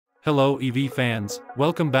Hello EV fans,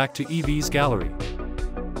 welcome back to EV's Gallery.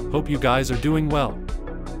 Hope you guys are doing well.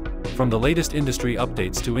 From the latest industry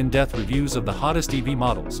updates to in-depth reviews of the hottest EV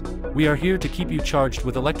models, we are here to keep you charged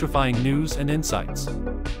with electrifying news and insights.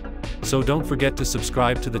 So don't forget to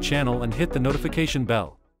subscribe to the channel and hit the notification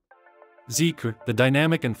bell. Zeekr, the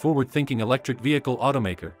dynamic and forward-thinking electric vehicle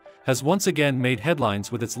automaker, has once again made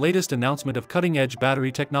headlines with its latest announcement of cutting-edge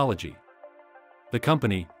battery technology. The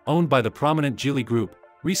company, owned by the prominent Geely Group,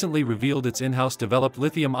 recently revealed its in-house developed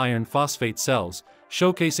lithium iron phosphate cells,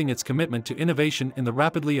 showcasing its commitment to innovation in the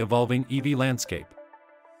rapidly evolving EV landscape.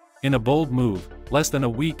 In a bold move, less than a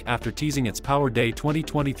week after teasing its Power Day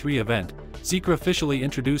 2023 event, Zeekr officially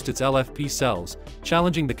introduced its LFP cells,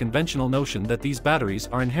 challenging the conventional notion that these batteries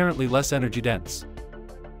are inherently less energy-dense.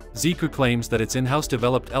 Zeekr claims that its in-house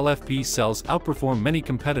developed LFP cells outperform many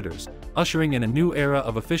competitors, ushering in a new era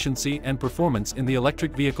of efficiency and performance in the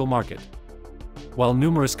electric vehicle market. While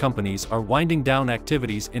numerous companies are winding down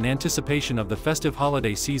activities in anticipation of the festive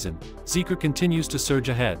holiday season, Zeekr continues to surge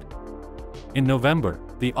ahead. In November,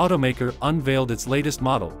 the automaker unveiled its latest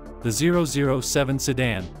model, the 007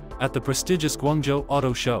 Sedan, at the prestigious Guangzhou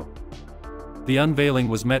Auto Show. The unveiling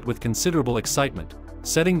was met with considerable excitement,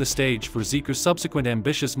 setting the stage for Zeekr's subsequent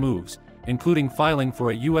ambitious moves, including filing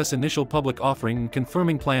for a U.S. initial public offering and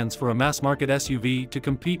confirming plans for a mass-market SUV to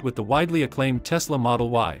compete with the widely acclaimed Tesla Model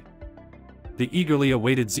Y. The eagerly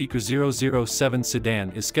awaited Zeekr 007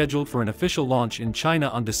 Sedan is scheduled for an official launch in China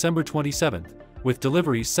on December 27, with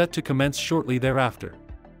deliveries set to commence shortly thereafter.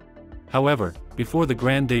 However, before the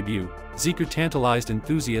grand debut, Zeekr tantalized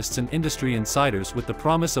enthusiasts and industry insiders with the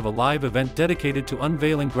promise of a live event dedicated to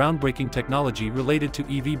unveiling groundbreaking technology related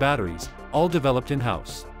to EV batteries, all developed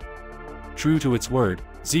in-house. True to its word,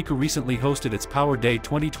 Zeekr recently hosted its Power Day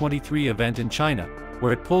 2023 event in China,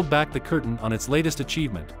 where it pulled back the curtain on its latest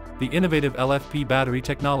achievement, the innovative LFP battery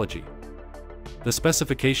technology. The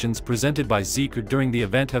specifications presented by Zeekr during the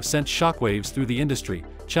event have sent shockwaves through the industry,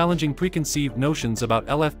 challenging preconceived notions about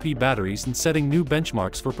LFP batteries and setting new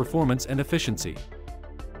benchmarks for performance and efficiency.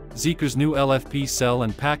 Zeekr's new LFP cell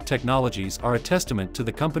and pack technologies are a testament to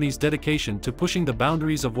the company's dedication to pushing the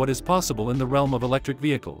boundaries of what is possible in the realm of electric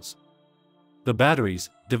vehicles. The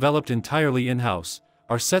batteries, developed entirely in-house,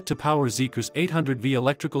 are set to power Zeekr's 800V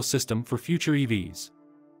electrical system for future EVs.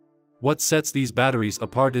 What sets these batteries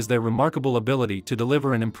apart is their remarkable ability to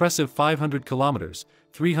deliver an impressive 500 kilometers,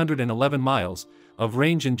 311 miles, of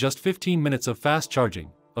range in just 15 minutes of fast charging,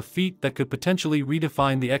 a feat that could potentially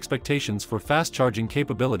redefine the expectations for fast charging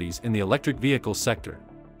capabilities in the electric vehicle sector.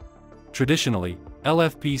 Traditionally,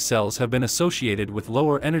 LFP cells have been associated with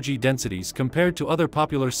lower energy densities compared to other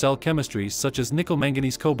popular cell chemistries such as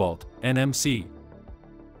nickel-manganese-cobalt, NMC.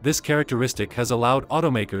 This characteristic has allowed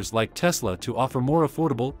automakers like Tesla to offer more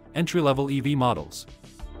affordable, entry-level EV models.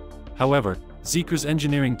 However, Zeekr's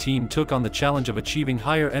engineering team took on the challenge of achieving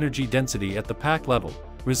higher energy density at the pack level,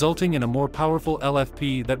 resulting in a more powerful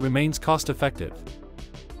LFP that remains cost-effective.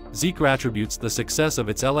 Zeekr attributes the success of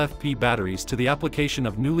its LFP batteries to the application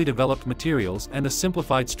of newly developed materials and a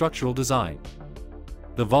simplified structural design.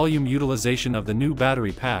 The volume utilization of the new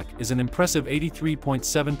battery pack is an impressive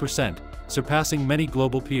 83.7%, surpassing many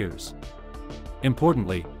global peers.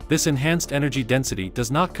 Importantly, this enhanced energy density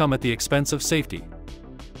does not come at the expense of safety.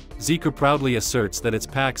 Zeekr proudly asserts that its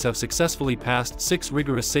packs have successfully passed 6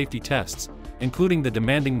 rigorous safety tests, including the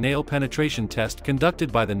demanding nail penetration test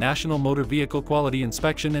conducted by the National Motor Vehicle Quality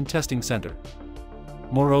Inspection and Testing Center.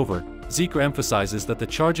 Moreover, Zeekr emphasizes that the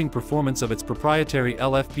charging performance of its proprietary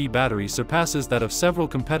LFP battery surpasses that of several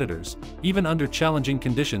competitors, even under challenging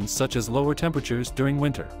conditions such as lower temperatures during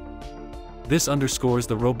winter. This underscores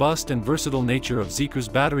the robust and versatile nature of Zeekr's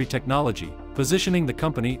battery technology, positioning the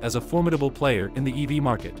company as a formidable player in the EV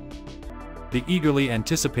market. The eagerly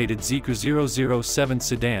anticipated Zeekr 007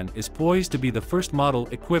 Sedan is poised to be the first model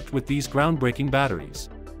equipped with these groundbreaking batteries.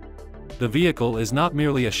 The vehicle is not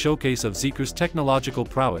merely a showcase of Zeekr's technological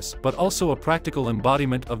prowess but also a practical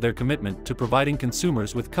embodiment of their commitment to providing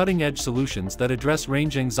consumers with cutting-edge solutions that address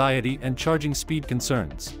range anxiety and charging speed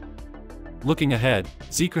concerns. Looking ahead,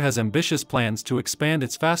 Zeekr has ambitious plans to expand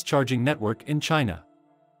its fast-charging network in China.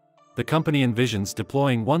 The company envisions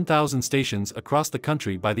deploying 1,000 stations across the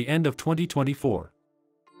country by the end of 2024.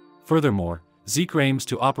 Furthermore, Zeekr aims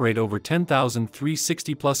to operate over 10,000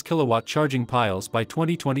 360+ kilowatt charging piles by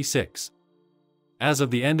 2026. As of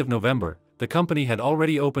the end of November, the company had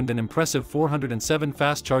already opened an impressive 407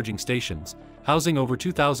 fast charging stations, housing over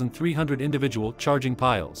 2,300 individual charging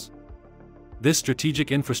piles. This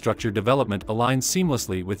strategic infrastructure development aligns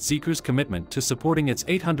seamlessly with Zeekr's commitment to supporting its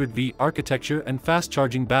 800V architecture and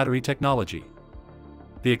fast-charging battery technology.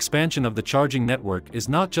 The expansion of the charging network is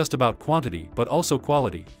not just about quantity but also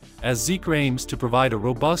quality, as Zeekr aims to provide a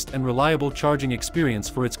robust and reliable charging experience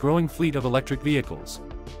for its growing fleet of electric vehicles.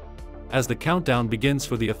 As the countdown begins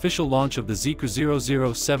for the official launch of the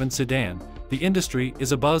Zeekr 007 sedan, the industry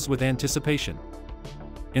is abuzz with anticipation.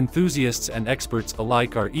 Enthusiasts and experts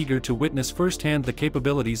alike are eager to witness firsthand the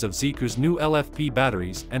capabilities of Zeekr's new LFP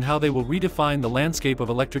batteries and how they will redefine the landscape of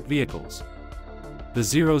electric vehicles. The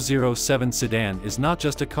 007 sedan is not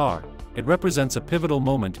just a car, it represents a pivotal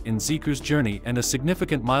moment in Zeekr's journey and a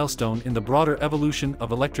significant milestone in the broader evolution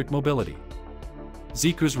of electric mobility.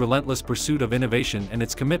 Zeekr's relentless pursuit of innovation and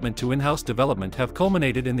its commitment to in-house development have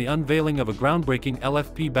culminated in the unveiling of a groundbreaking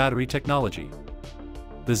LFP battery technology.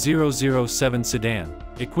 The 007 sedan,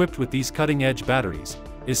 equipped with these cutting-edge batteries,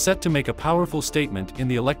 is set to make a powerful statement in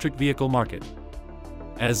the electric vehicle market.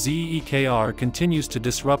 As Zeekr continues to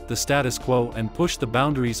disrupt the status quo and push the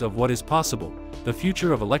boundaries of what is possible, the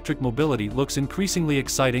future of electric mobility looks increasingly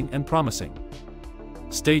exciting and promising.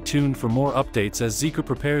 Stay tuned for more updates as Zeekr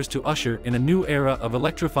prepares to usher in a new era of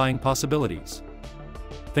electrifying possibilities.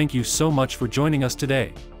 Thank you so much for joining us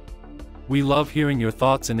today. We love hearing your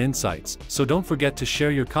thoughts and insights, so don't forget to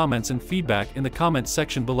share your comments and feedback in the comments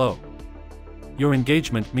section below. Your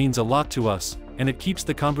engagement means a lot to us, and it keeps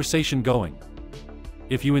the conversation going.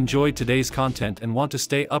 If you enjoyed today's content and want to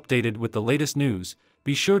stay updated with the latest news,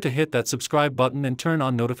 be sure to hit that subscribe button and turn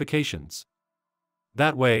on notifications.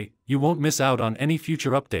 That way, you won't miss out on any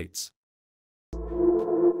future updates.